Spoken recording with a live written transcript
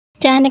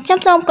ចាអ្នកខ្ញុំ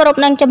សូមគោរព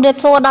នឹងជម្រាប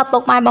សួរដល់ពុ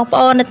កម៉ែបងប្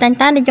អូននៅ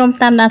តែនិយម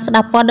តាមដានស្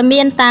ដាប់ព័ត៌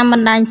មានតាមប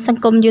ណ្ដាញស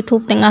ង្គម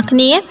YouTube ទាំងអស់គ្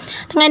នា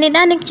ថ្ងៃនេះ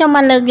ដែរអ្នកខ្ញុំ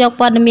បានលើកយក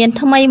ព័ត៌មាន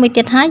ថ្មីមួយ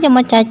ទៀតហើយយកម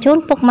កចែកជូន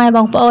ពុកម៉ែប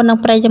ងប្អូននិង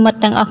ប្រិយមិត្ត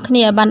ទាំងអស់គ្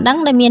នាឲ្យបានដឹង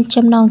ដែលមាន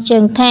ចំណងជើ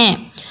ងថា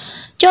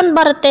ជនប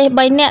រទេស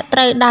3នាក់ត្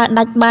រូវដើរ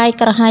ដាច់បាយ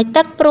ក្រហាយ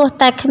ទឹកព្រោះ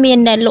តែគ្មាន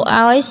អ្នកលក់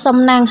ឲ្យសំ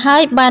ណាងហើ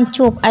យបាន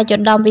ជួបឯកឧ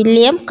ត្តមវិ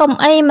លៀមកុំ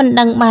អីមិន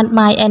ដឹងបាន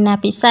បាយឯណា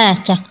ពិសា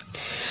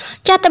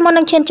ចាតែមុន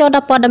នឹងឈានចូលដ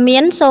ល់ព័ត៌មា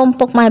នសូម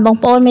ពុកម៉ែបង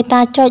ប្អូនមេត្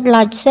តាចុច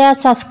Like Share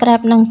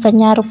Subscribe និងសញ្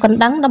ញារូបកណ្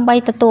ដឹងដើម្បី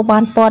ទទួលបា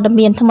នព័ត៌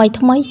មានថ្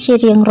មីៗជា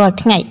រៀងរាល់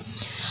ថ្ងៃ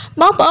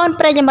បងប្អូន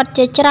ប្រិយមិត្ត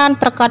ជាច្រើន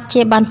ប្រកាស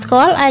ជាបានស្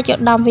គាល់ឯកឧ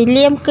ត្តមវិ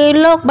លៀមគឺ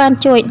លោកបាន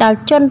ជួយដល់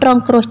ជនរង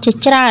គ្រោះជា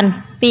ច្រើន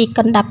ពីក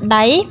ណ្ដាប់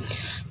ដៃ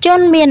ជន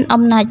មាន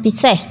អំណាចពិ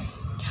សេស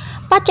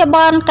បច្ចុប្ប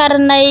ន្នករ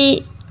ណី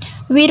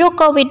វីរុស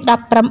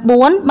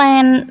COVID-19 បា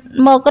ន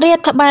មករាត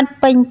ត្បាត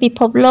ពេញពិភ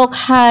ពលោក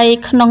ហើយ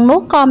ក្នុងនោះ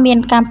ក៏មាន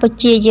កម្ពុ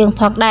ជាយើង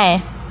ផងដែរ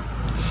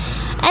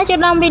ឯកឧ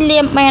ត្តមវិលៀ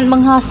មបានប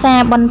ង្ហោះសារ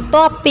បន្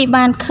ទាប់ពី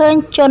បានឃើញ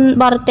ជន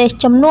បរទេស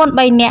ចំនួន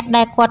3នាក់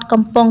ដែលគាត់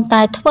កំពុង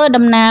តែធ្វើ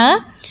ដំណើរ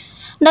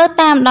នៅ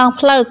តាមដង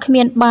ផ្លូវគ្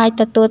មានបាយ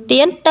ទទួល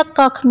ទានទឹក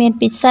ក៏គ្មាន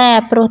ពិសា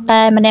ព្រោះ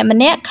តែម្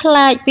នាក់ខ្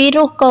លាចវី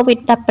រុស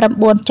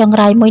COVID-19 ចង្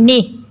រៃមួយ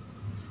នេះ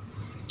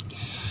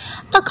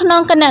នៅក្នុ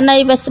ងគណនី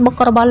Facebook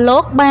របស់លោ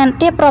កបាន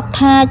រៀបរាប់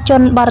ថាជ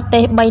នបរទេ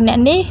ស3នា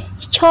ក់នេះ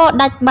ឈរ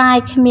ដាច់បាយ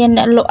គ្មាន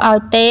អ្នកលក់ឲ្យ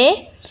ទេ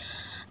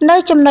នៅ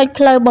ចំណុច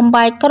ផ្លូវបំ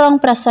បែកក្រុង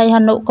ព្រះសីហ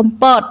នុកំ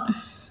ពត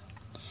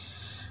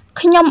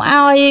ខ្ញុំ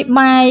ឲ្យ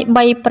បាយ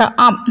3ប្រ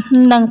អប់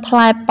និងផ្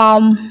លែប៉ោ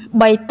ម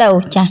3ទៅ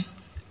ចា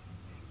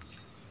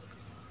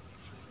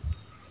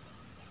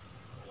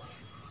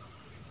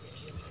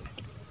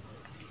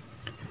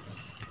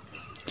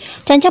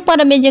ចា៎ព័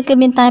ត៌មានយើងគឺ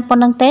មានតែប៉ុ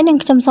ណ្្នឹងទេនឹង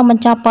ខ្ញុំសូមប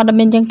ញ្ចប់ព័ត៌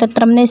មានយើងទៅ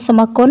ត្រឹមនេះសូម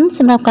អរគុណស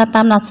ម្រាប់ការ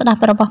តាមដានស្ដា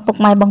ប់របស់ពុក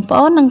ម៉ែបងប្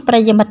អូននិងប្រិ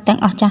យមិត្តទាំង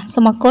អស់ចា៎សូ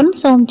មអរគុណ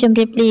សូមជម្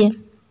រាប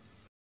លា